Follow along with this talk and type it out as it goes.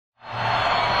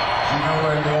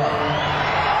warmed you up.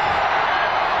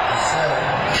 Yes, sir.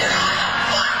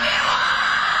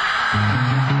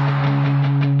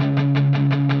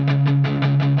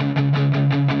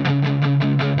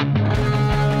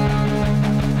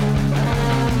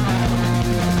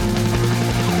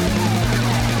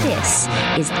 This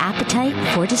is Appetite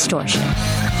for Distortion.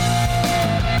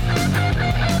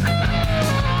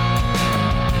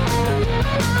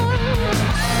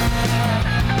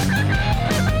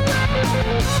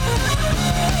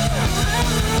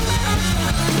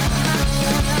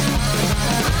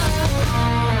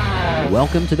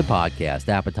 Welcome to the podcast,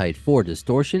 Appetite for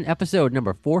Distortion, episode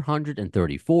number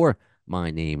 434.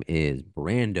 My name is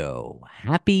Brando.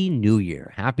 Happy New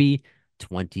Year. Happy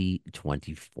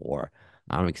 2024.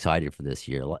 I'm excited for this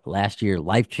year. Last year,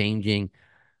 life-changing.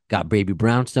 Got baby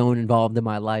Brownstone involved in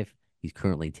my life. He's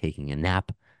currently taking a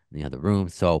nap in the other room.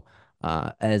 So,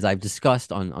 as I've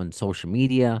discussed on social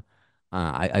media,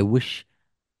 I wish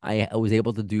I was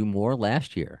able to do more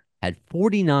last year. Had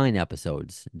 49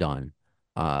 episodes done.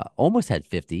 Almost had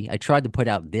 50. I tried to put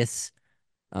out the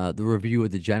review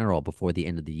of the General before the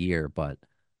end of the year, but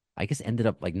I guess ended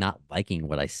up like not liking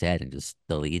what I said and just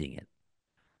deleting it.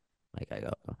 Like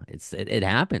it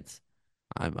happens.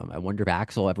 I wonder if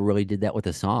Axel ever really did that with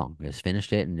a song. Just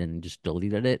finished it and then just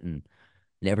deleted it and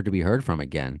never to be heard from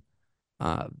again.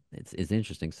 It's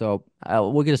interesting. So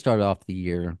we're going to start off the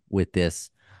year with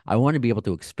this. I want to be able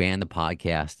to expand the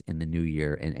podcast in the new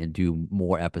year and do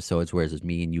more episodes, whereas it's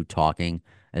me and you talking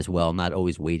as well, not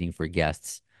always waiting for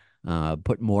guests.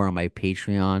 Put more on my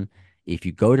Patreon. If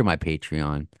you go to my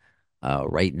Patreon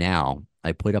right now,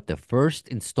 I put up the first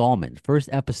installment, first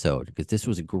episode, because this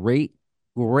was a great,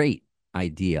 great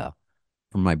idea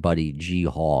from my buddy G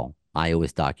Hall,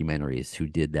 iOS Documentaries, who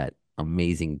did that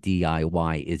amazing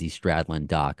DIY Izzy Stradlin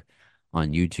doc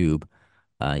on YouTube.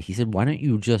 He said, why don't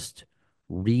you just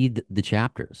read the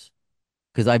chapters?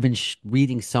 Because I've been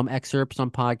reading some excerpts on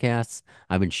podcasts.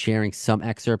 I've been sharing some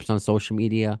excerpts on social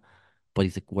media. But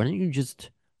he's like, why don't you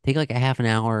just take like a half an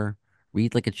hour,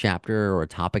 read like a chapter or a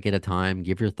topic at a time,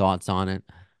 give your thoughts on it.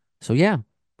 So yeah,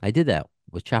 I did that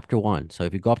with chapter one. So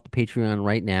if you go up to Patreon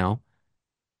right now,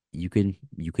 you can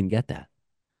get that.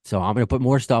 So I'm gonna put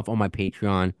more stuff on my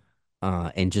Patreon,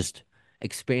 and just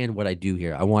expand what I do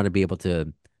here. I want to be able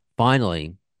to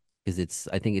finally, because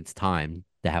I think it's time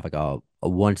to have like a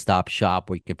one-stop shop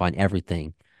where you can find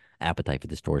everything. Appetite for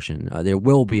Distortion. There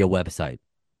will be a website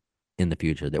in the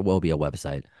future. There will be a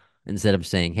website instead of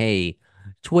saying, hey,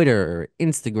 Twitter,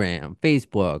 Instagram,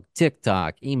 Facebook,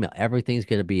 TikTok, email, everything's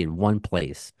going to be in one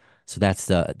place. So that's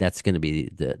going to be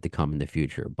the come in the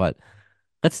future. But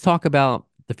let's talk about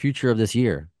the future of this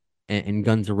year and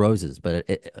Guns N' Roses. But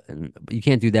you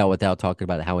can't do that without talking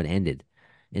about how it ended.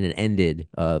 And it ended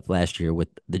last year with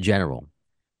The General.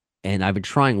 And I've been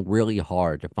trying really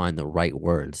hard to find the right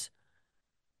words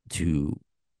to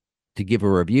give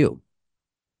a review.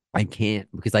 I can't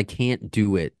because I can't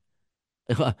do it.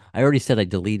 I already said I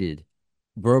deleted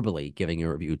verbally giving a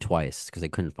review twice because I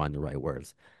couldn't find the right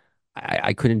words.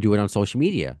 I couldn't do it on social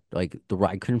media. Like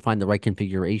I couldn't find the right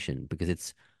configuration because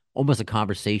it's almost a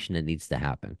conversation that needs to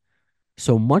happen.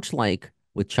 So much like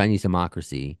with Chinese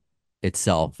Democracy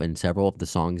itself and several of the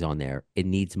songs on there, it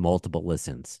needs multiple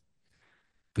listens.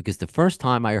 Because the first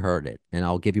time I heard it, and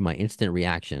I'll give you my instant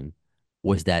reaction,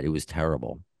 was that it was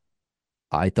terrible.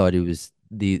 I thought it was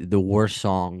the worst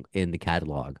song in the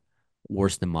catalog,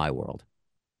 worse than My World.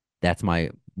 That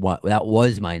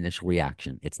was my initial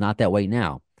reaction. It's not that way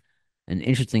now. And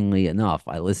interestingly enough,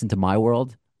 I listened to My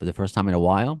World for the first time in a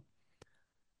while.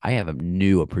 I have a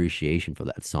new appreciation for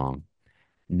that song.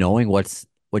 Knowing what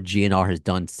GNR has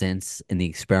done since in the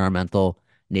experimental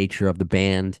nature of the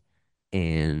band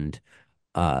and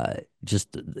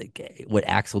just like, what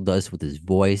Axel does with his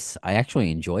voice, I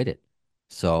actually enjoyed it.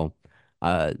 So,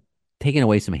 uh taking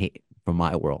away some hate from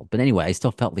My World. But anyway, I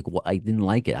still felt like I didn't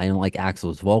like it. I didn't like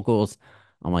Axel's vocals.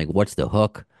 I'm like, what's the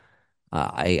hook?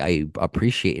 I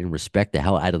appreciate and respect the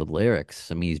hell out of the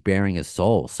lyrics. I mean, he's bearing his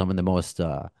soul. Some of the most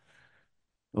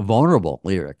vulnerable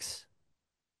lyrics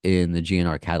in the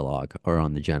GNR catalog are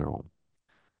on the General.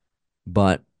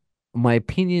 But my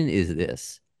opinion is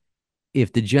this.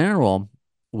 If the General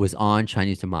was on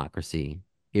Chinese Democracy,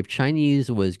 if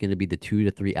Chinese was going to be the 2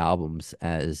 to 3 albums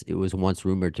as it was once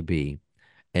rumored to be,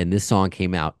 and this song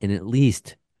came out in at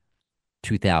least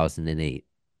 2008,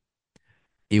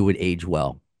 it would age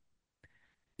well.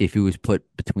 If it was put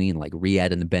between like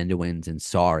Riyadh and the Bedouins and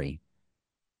Sorry,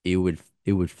 it would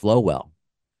flow well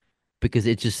because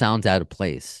it just sounds out of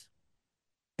place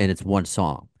and it's one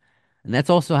song. And that's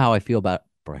also how I feel about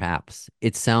Perhaps.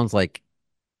 It sounds like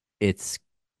it's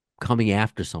coming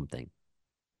after something.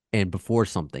 and before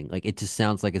something. Like it just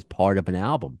sounds like it's part of an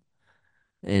album.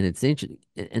 And it's interesting.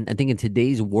 And I think in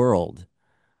today's world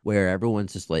where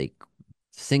everyone's just like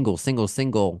single, single,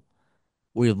 single,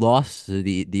 we lost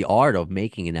the art of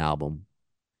making an album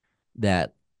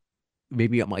that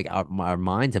maybe I'm like our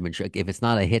minds have been tricked. If it's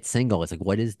not a hit single, it's like,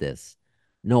 what is this?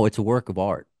 No, it's a work of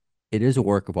art. It is a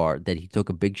work of art that he took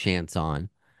a big chance on.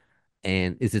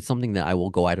 And is it something that I will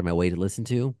go out of my way to listen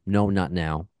to? No, not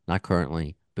now, not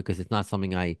currently, because it's not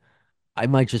something I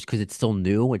might just because it's still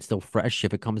new, it's still fresh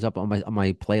if it comes up on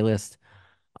my playlist.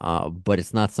 But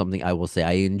it's not something I will say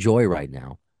I enjoy right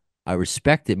now. I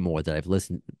respect it more that I've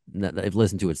listened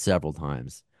to it several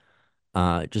times.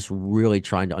 Just really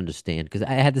trying to understand because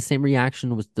I had the same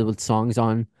reaction with songs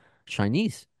on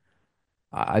Chinese.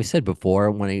 I've said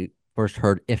before when I first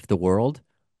heard "If the World,"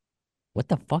 what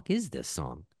the fuck is this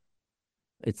song?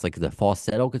 It's like the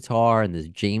falsetto guitar and this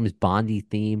James Bondy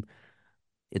theme.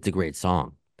 It's a great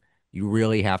song. You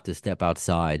really have to step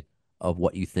outside of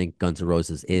what you think Guns N'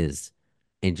 Roses is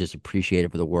and just appreciate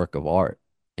it for the work of art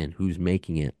and who's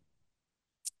making it.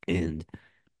 And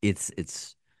it's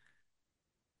it's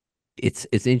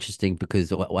it's interesting because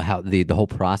how the whole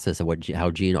process of how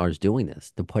GNR is doing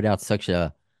this to put out such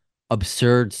a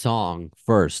absurd song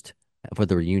first for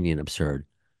the reunion absurd,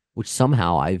 which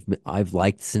somehow I've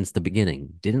liked since the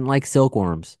beginning. Didn't like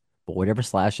Silkworms, but whatever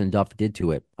Slash and Duff did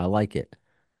to it, I like it.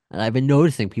 And I've been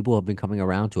noticing people have been coming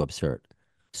around to absurd.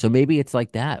 So maybe it's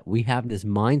like that. We have this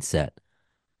mindset.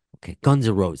 Okay, Guns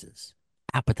N' Roses,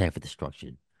 Appetite for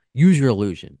Destruction, Use Your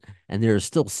Illusion. And there are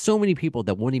still so many people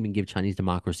that won't even give Chinese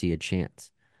Democracy a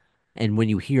chance. And when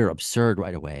you hear absurd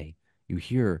right away, you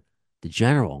hear the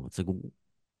general. It's like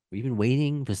we've been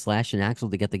waiting for Slash and Axel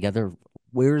to get together.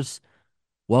 Where's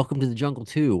Welcome to the Jungle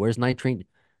 2? Where's Night Train?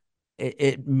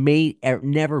 It may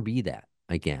never be that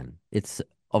again. It's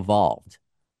evolved.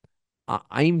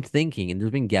 I'm thinking, and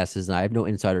there's been guesses, and I have no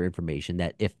insider information,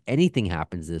 that if anything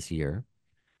happens this year,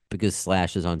 because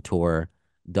Slash is on tour,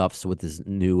 Duff's with his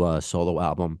new solo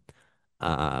album,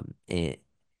 it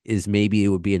is maybe it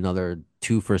would be another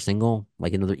two for a single,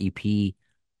 like another EP,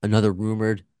 another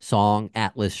rumored song,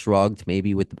 Atlas Shrugged,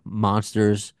 maybe with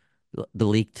Monsters, the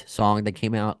leaked song that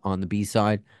came out on the B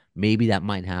side. Maybe that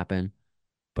might happen,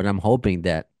 but I'm hoping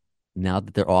that now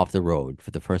that they're off the road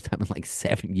for the first time in like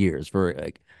 7 years, for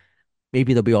like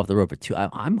maybe they'll be off the road for two.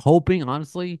 I'm hoping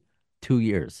honestly 2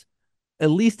 years,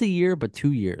 at least a year, but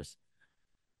 2 years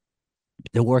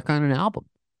to work on an album,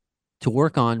 to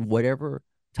work on whatever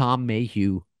Tom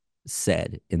Mayhew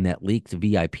said in that leaked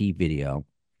VIP video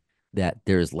that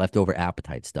there's leftover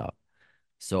appetite stuff.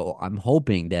 So I'm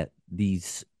hoping that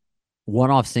these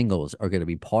one-off singles are going to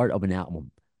be part of an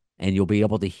album and you'll be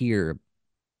able to hear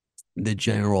the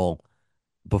general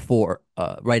before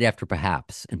right after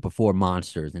perhaps and before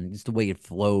monsters and just the way it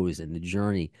flows and the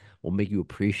journey will make you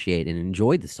appreciate and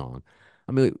enjoy the song.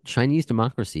 I mean, Chinese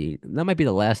Democracy, that might be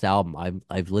the last album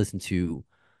I've listened to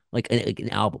like an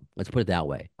album. Let's put it that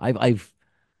way. I've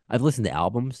listened to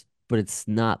albums, but it's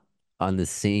not on the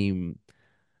same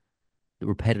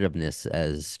repetitiveness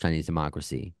as Chinese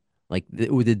Democracy. Like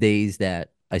were the days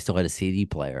that I still had a CD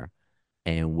player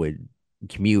and would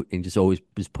commute and just always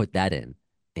just put that in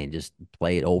and just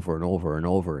play it over and over and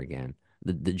over again.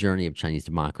 The journey of Chinese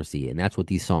Democracy, and that's what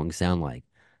these songs sound like.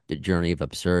 The journey of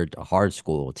absurd to hard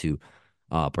school to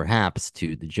perhaps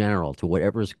to the general to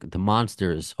whatever's the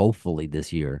monsters. Hopefully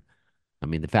this year. I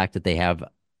mean, the fact that they have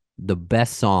the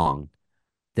best song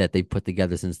that they put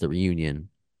together since the reunion,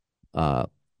 uh,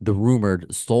 the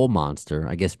rumored Soul Monster,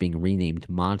 I guess being renamed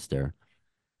Monster,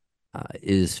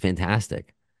 is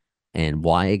fantastic. And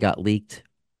why it got leaked,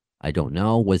 I don't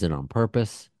know. Was it on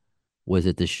purpose? Was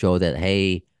it to show that,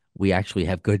 hey, we actually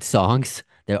have good songs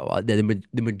that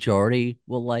the majority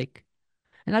will like?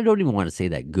 And I don't even want to say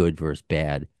that good versus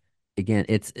bad. Again,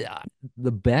 it's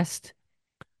the best.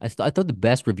 I thought the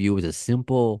best review was a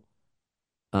simple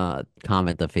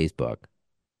comment on Facebook.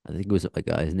 I think it was like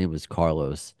his name was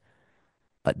Carlos.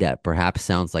 That perhaps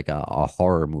sounds like a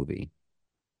horror movie.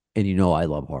 And you know I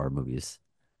love horror movies.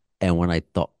 And when I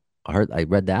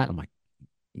read that, I'm like,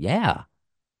 yeah,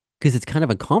 because it's kind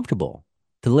of uncomfortable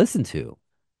to listen to.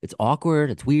 It's awkward,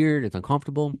 it's weird, it's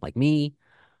uncomfortable, like me.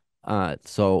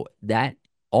 So that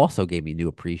also gave me new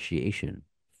appreciation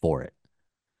for it.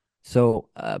 So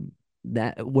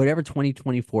that whatever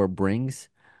 2024 brings,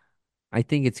 I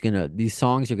think these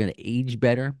songs are gonna age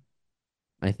better.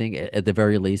 I think at the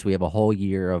very least we have a whole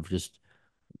year of just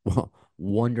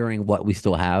wondering what we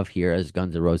still have here as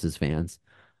Guns N' Roses fans.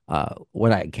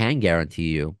 What I can guarantee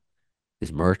you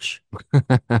is merch.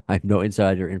 I have no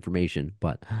insider information,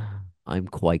 but I'm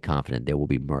quite confident there will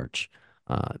be merch.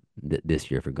 th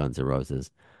this year for Guns N'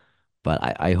 Roses. But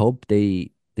I hope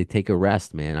they take a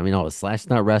rest, man. I mean, oh, Slash is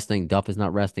not resting, Duff is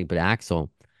not resting, but Axl,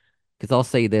 because I'll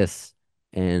say this,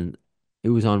 and it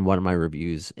was on one of my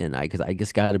reviews, and because I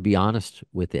just got to be honest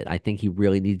with it, I think he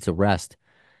really needs a rest.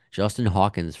 Justin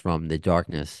Hawkins from The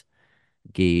Darkness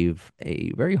gave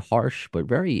a very harsh but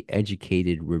very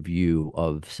educated review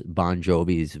of Bon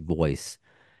Jovi's voice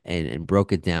and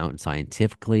broke it down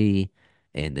scientifically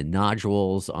and the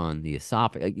nodules on the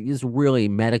esophagus. He's really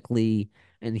medically,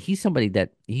 and he's somebody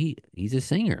that he's a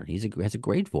singer. Has a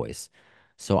great voice.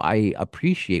 So I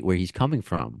appreciate where he's coming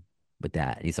from with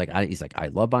that. He's like I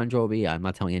love Bon Jovi. I'm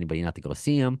not telling anybody not to go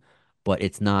see him, but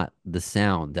it's not the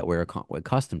sound that we're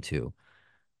accustomed to.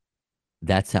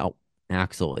 That's how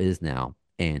Axel is now,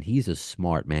 and he's a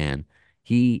smart man.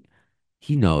 He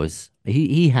he knows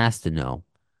he has to know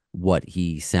what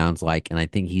he sounds like, and I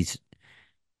think he's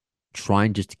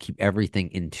trying just to keep everything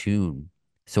in tune.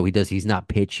 So he's not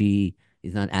pitchy,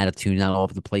 he's not out of tune, not all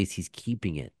over the place. He's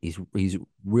keeping it. He's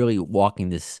really walking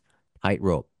this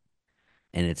tightrope,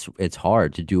 and it's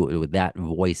hard to do it with that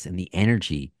voice and the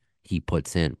energy he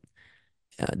puts in.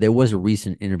 There was a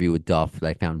recent interview with Duff that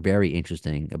I found very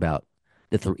interesting about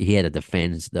he had to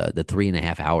defend the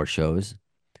 3.5 hour shows.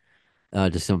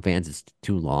 To some fans, it's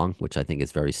too long, which I think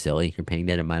is very silly. You're paying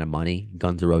that amount of money.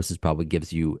 Guns N' Roses probably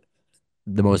gives you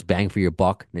the most bang for your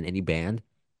buck than any band.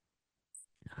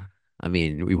 I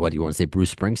mean, what do you want to say,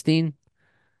 Bruce Springsteen?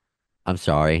 I'm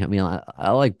sorry. I mean,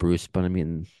 I like Bruce, but I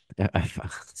mean,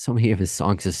 so many of his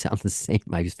songs just sound the same.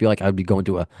 I just feel like I'd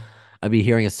be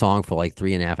hearing a song for like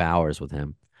 3.5 hours with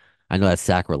him. I know that's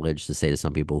sacrilege to say to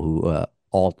some people who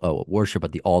worship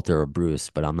at the altar of Bruce,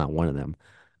 but I'm not one of them.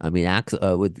 I mean,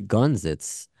 with Guns,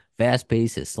 it's fast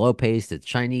paced, it's slow paced, it's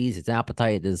Chinese, it's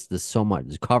Appetite. There's so much.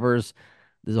 There's covers.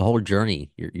 There's a whole journey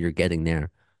you're getting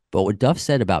there. But what Duff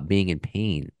said about being in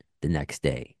pain the next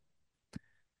day,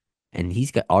 and he's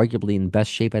got arguably in the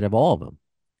best shape out of all of them.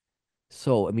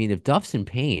 So, I mean, if Duff's in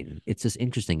pain, it's just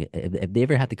interesting. If they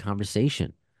ever had the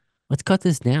conversation, let's cut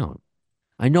this down.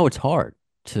 I know it's hard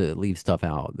to leave stuff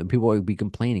out, and people will be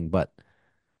complaining, but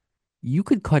you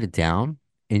could cut it down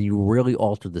and you really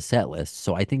alter the set list.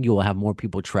 So I think you will have more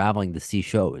people traveling to see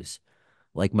shows,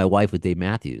 like my wife with Dave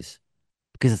Matthews,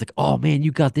 because it's like, oh man,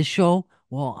 you got this show.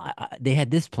 Well, they had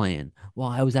this plan. Well,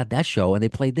 I was at that show and they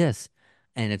played this,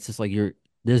 and it's just like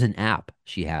there's an app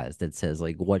she has that says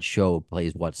like what show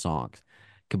plays what songs.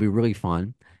 Could be really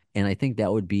fun, and I think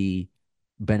that would be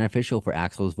beneficial for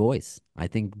Axl's voice. I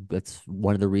think that's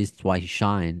one of the reasons why he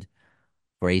shined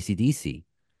for AC/DC.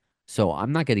 So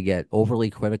I'm not going to get overly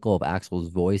critical of Axl's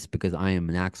voice because I am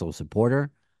an Axl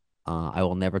supporter. I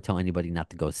will never tell anybody not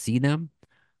to go see them.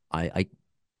 I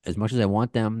as much as I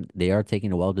want them, they are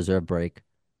taking a well-deserved break.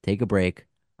 Take a break.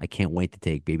 I can't wait to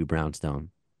take Baby Brownstone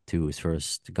to his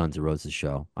first Guns N' Roses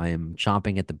show. I am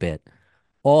chomping at the bit.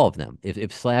 All of them.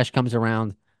 If Slash comes around,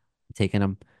 I'm taking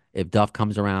him. If Duff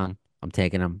comes around, I'm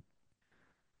taking him.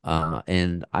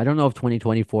 And I don't know if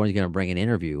 2024 is going to bring an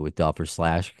interview with Duff or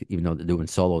Slash, even though they're doing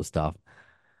solo stuff.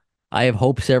 I have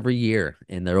hopes every year,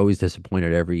 and they're always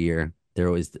disappointed every year. They're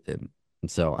always,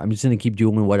 so I'm just gonna keep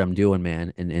doing what I'm doing,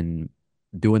 man, and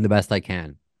doing the best I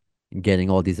can, and getting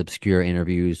all these obscure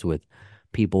interviews with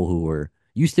people who were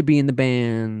used to be in the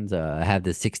band. I have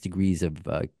the 6 degrees of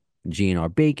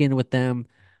GNR Bacon with them,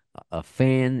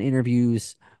 fan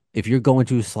interviews. If you're going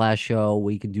to a Slash show,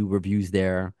 we can do reviews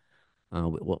there.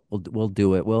 We'll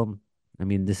do it. I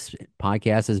mean, this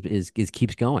podcast is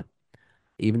keeps going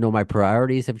even though my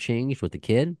priorities have changed with the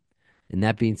kid. And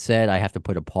that being said, I have to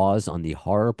put a pause on the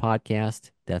horror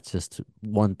podcast. That's just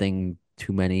one thing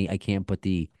too many. I can't put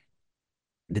the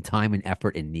time and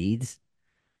effort it needs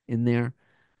in there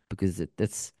because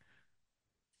that's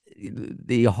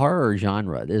the horror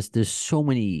genre. There's so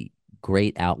many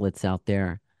great outlets out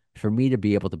there. For me to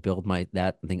be able to build my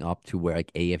that thing up to where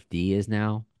like AFD is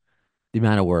now, the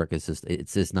amount of work is just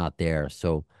it's just not there.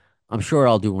 So I'm sure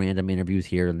I'll do random interviews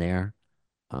here and there.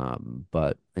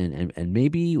 But and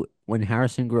maybe when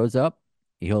Harrison grows up,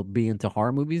 he'll be into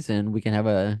horror movies, and we can have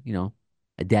a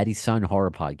daddy son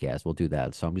horror podcast. We'll do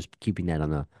that. So I'm just keeping that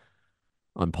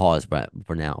on pause, but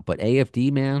for now. But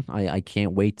AFD, man, I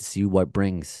can't wait to see what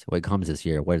comes this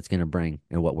year, what it's gonna bring,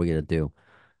 and what we're gonna do.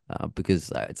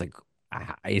 Because it's like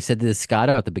I said to Scott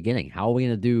at the beginning, how are we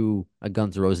gonna do a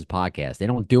Guns N' Roses podcast? They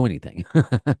don't do anything,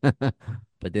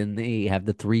 but then they have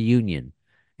the 3 Union,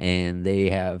 and they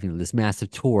have this massive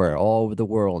tour all over the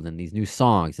world, and these new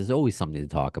songs. There's always something to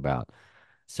talk about.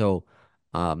 So,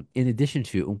 in addition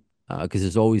to, because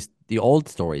there's always the old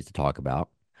stories to talk about.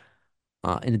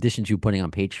 In addition to putting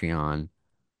on Patreon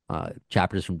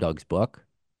chapters from Doug's book,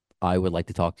 I would like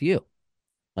to talk to you.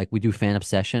 Like we do fan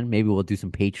obsession, maybe we'll do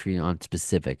some Patreon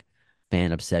specific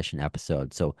fan obsession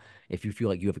episodes. So if you feel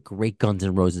like you have a great Guns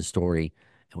N' Roses story,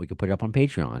 and we could put it up on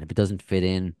Patreon. If it doesn't fit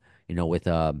in, with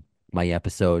my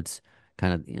episodes,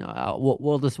 kind of,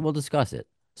 we'll discuss it.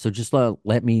 So just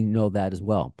let me know that as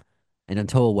well. And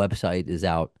until a website is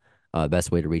out,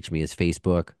 best way to reach me is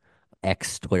Facebook,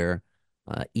 X, Twitter,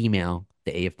 email,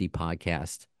 the AFD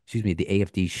podcast, excuse me, the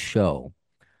AFD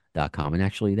show.com. And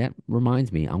actually, that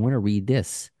reminds me, I want to read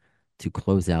this to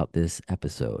close out this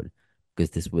episode because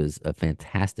this was a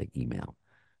fantastic email.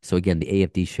 So, again, the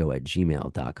AFD show at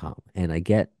gmail.com. And I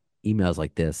get emails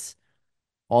like this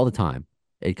all the time,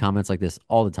 and comments like this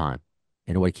all the time.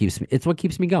 And it's what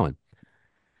keeps me going.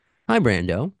 Hi,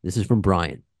 Brando. This is from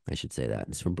Brian. I should say that.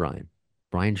 It's from Brian.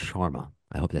 Brian Sharma.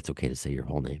 I hope that's okay to say your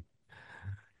whole name.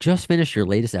 Just finished your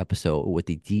latest episode with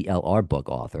the DLR book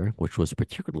author, which was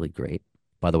particularly great.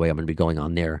 By the way, I'm going to be going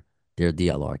on their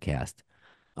DLR cast.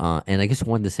 And I just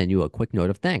wanted to send you a quick note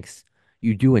of thanks.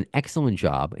 You do an excellent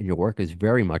job, and your work is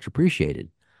very much appreciated.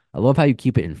 I love how you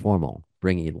keep it informal,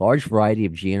 bringing a large variety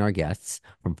of GNR guests,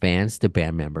 from fans to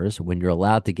band members, when you're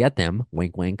allowed to get them,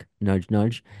 wink, wink, nudge,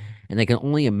 nudge. And I can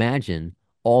only imagine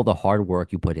all the hard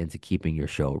work you put into keeping your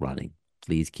show running.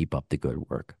 Please keep up the good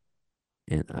work.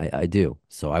 And I do.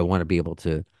 So I want to be able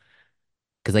to,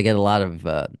 because I get a lot of,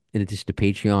 in addition to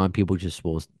Patreon, people just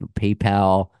will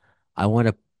PayPal. I want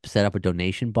to set up a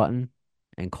donation button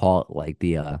and call it like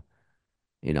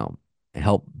you know,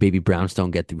 help baby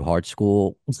Brownstone get through hard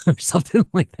school or something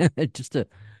like that. Just a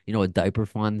diaper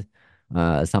fund,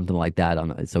 something like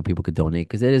that so people could donate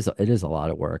because it is a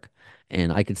lot of work.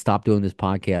 And I could stop doing this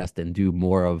podcast and do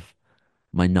more of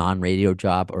my non-radio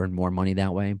job, earn more money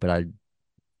that way. But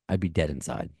I'd be dead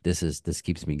inside. This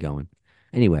keeps me going.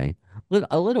 Anyway,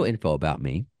 a little info about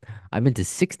me. I've been to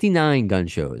 69 gun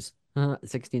shows.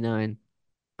 69.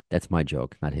 That's my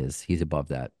joke, not his. He's above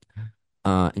that.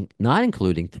 Not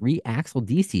including three Axel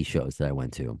DC shows that I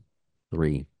went to.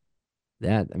 Three.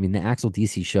 I mean, the Axel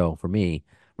DC show for me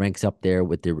ranks up there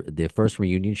with the first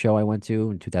reunion show I went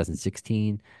to in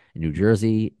 2016 in New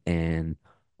Jersey, and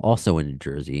also in New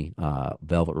Jersey,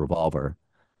 Velvet Revolver,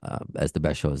 as the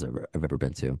best shows I've ever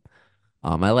been to.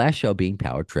 My last show being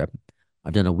Power Trip.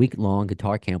 I've done a week-long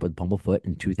guitar camp with Bumblefoot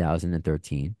in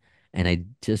 2013, and I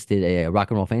just did a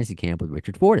rock and roll fantasy camp with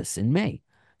Richard Fortus in May.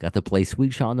 Got to play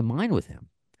Sweet Child of Mine with him.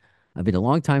 I've been a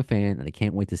longtime fan, and I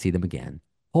can't wait to see them again.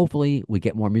 Hopefully, we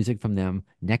get more music from them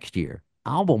next year.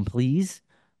 Album, please.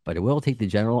 But it will take the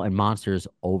General and Monsters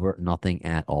over nothing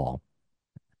at all.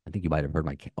 I think you might have heard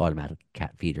my automatic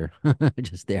cat feeder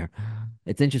just there.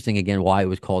 It's interesting again why it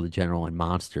was called the General and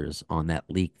Monsters on that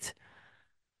leaked.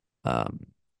 Um,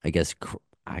 I guess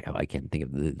I can't think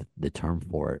of the term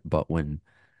for it, but when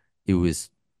it was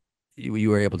you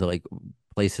were able to like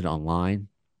place it online.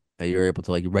 You were able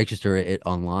to like register it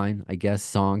online, I guess,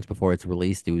 songs before it's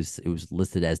released. It was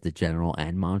listed as the General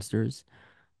and Monsters,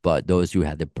 but those who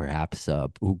had the perhaps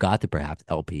who got the perhaps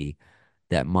LP,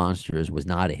 that Monsters was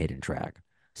not a hidden track.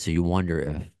 So you wonder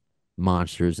if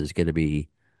Monsters is going to be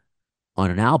on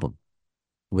an album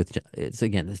with it's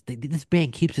again this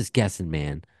band keeps us guessing,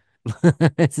 man.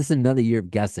 It's just another year of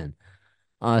guessing.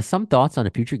 Some thoughts on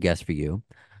a future guest for you.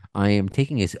 I am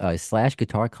taking a Slash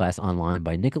guitar class online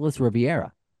by Nicholas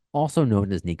Riviera, also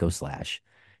known as Nico Slash.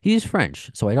 He is French,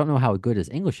 so I don't know how good his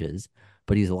English is,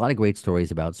 but he has a lot of great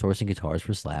stories about sourcing guitars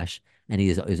for Slash, and he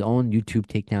has his own YouTube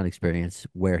takedown experience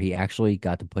where he actually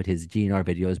got to put his GNR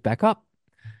videos back up.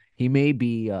 He may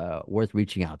be worth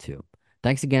reaching out to.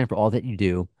 Thanks again for all that you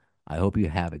do. I hope you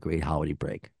have a great holiday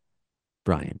break.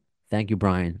 Brian. Thank you,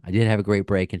 Brian. I did have a great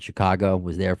break in Chicago.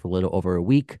 Was there for a little over a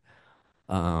week,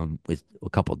 with a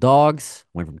couple dogs.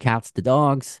 Went from cats to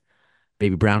dogs.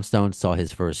 Baby Brownstone saw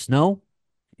his first snow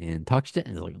and touched it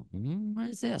and was like, what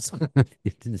is this?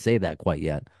 It didn't say that quite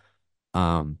yet.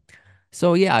 Um,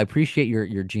 so yeah, I appreciate your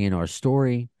GNR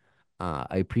story.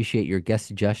 I appreciate your guest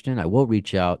suggestion. I will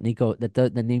reach out. Nico,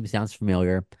 the name sounds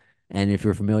familiar. And if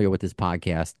you're familiar with this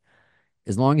podcast,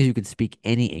 as long as you can speak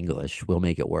any English, we'll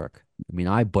make it work. I mean,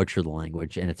 I butcher the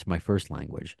language and it's my first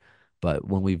language. But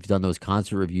when we've done those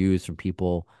concert reviews from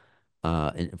people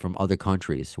from other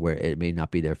countries where it may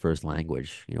not be their first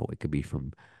language, it could be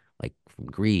from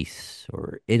Greece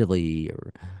or Italy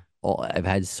or I've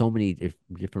had so many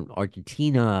different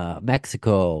Argentina,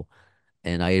 Mexico,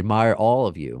 and I admire all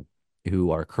of you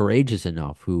who are courageous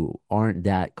enough, who aren't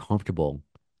that comfortable.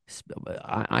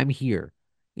 I'm here.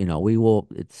 We will.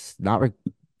 It's not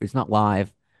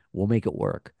live. We'll make it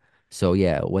work. So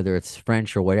yeah, whether it's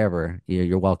French or whatever,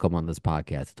 you're welcome on this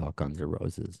podcast to talk Guns N'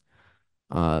 Roses.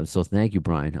 So thank you,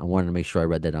 Brian. I wanted to make sure I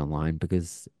read that online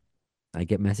because I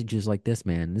get messages like this,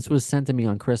 man. This was sent to me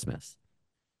on Christmas.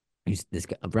 This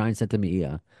guy, Brian sent to me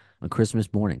on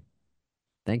Christmas morning.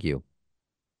 Thank you.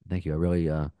 Thank you. I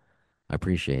really I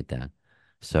appreciate that.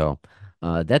 So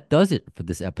that does it for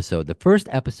this episode, the first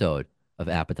episode of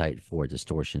Appetite for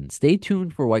Distortion. Stay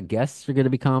tuned for what guests are going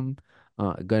to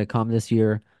come this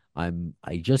year. I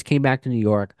just came back to New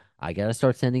York. I got to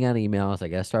start sending out emails. I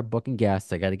got to start booking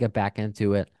guests. I got to get back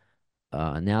into it.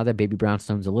 Now that Baby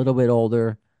Brownstone's a little bit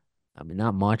older, I mean,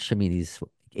 not much. I mean, he's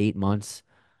 8 months.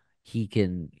 He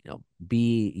can,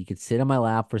 he could sit on my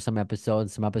lap for some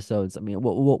episodes. Some episodes. I mean,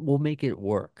 we'll make it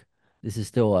work. This is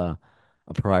still a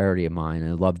priority of mine.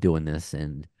 I love doing this,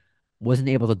 and wasn't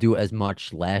able to do as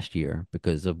much last year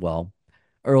because of, well,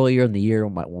 earlier in the year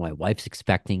when my wife's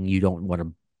expecting, you don't want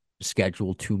to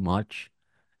schedule too much,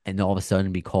 and all of a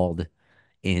sudden be called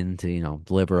in to,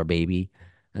 deliver a baby.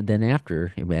 And then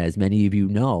after, as many of you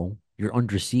know, you're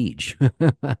under siege,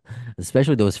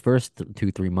 especially those first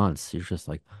 2, 3 months. You're just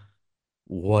like,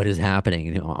 what is happening,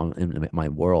 in my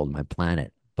world, my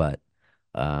planet? But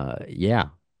yeah,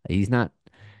 he's not.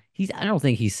 I don't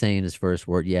think he's saying his first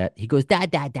word yet. He goes da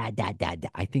da da da da da.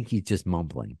 I think he's just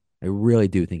mumbling. I really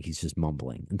do think he's just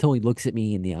mumbling until he looks at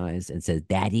me in the eyes and says,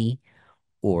 "Daddy,"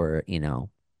 or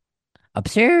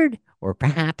absurd, or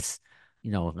perhaps,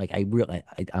 like I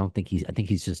don't think he's. I think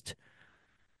he's just.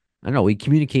 I don't know. We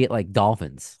communicate like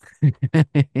dolphins.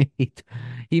 He,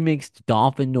 he makes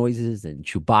dolphin noises and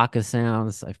Chewbacca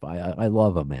sounds. I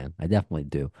love him, man. I definitely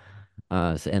do.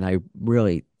 And I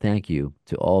really thank you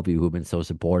to all of you who've been so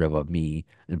supportive of me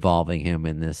involving him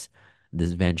in this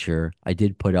venture. I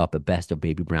did put up a best of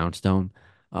Baby Brownstone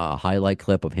highlight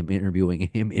clip of him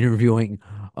interviewing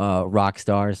rock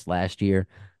stars last year,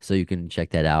 so you can check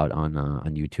that out on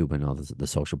YouTube and all the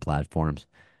social platforms.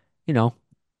 You know,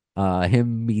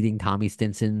 him meeting Tommy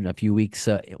Stinson a few weeks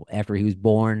after he was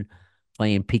born,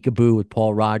 playing peekaboo with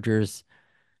Paul Rogers.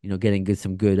 Getting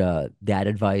some good dad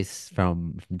advice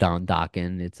from Don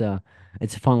Dokken. It's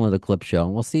a fun little clip show,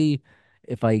 and we'll see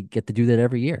if I get to do that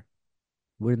every year.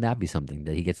 Wouldn't that be something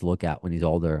that he gets to look at when he's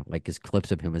older, like his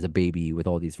clips of him as a baby with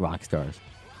all these rock stars?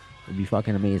 It'd be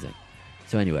fucking amazing.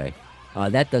 So anyway,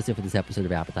 that does it for this episode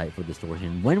of Appetite for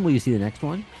Distortion. When will you see the next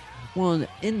one? Well,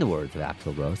 in the words of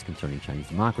Axl Rose concerning Chinese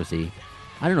democracy,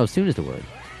 I don't know as soon as the word,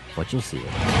 but you'll see it.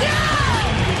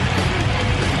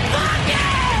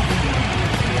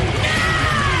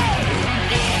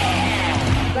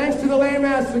 Thanks to the lame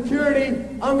ass security,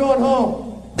 I'm going home.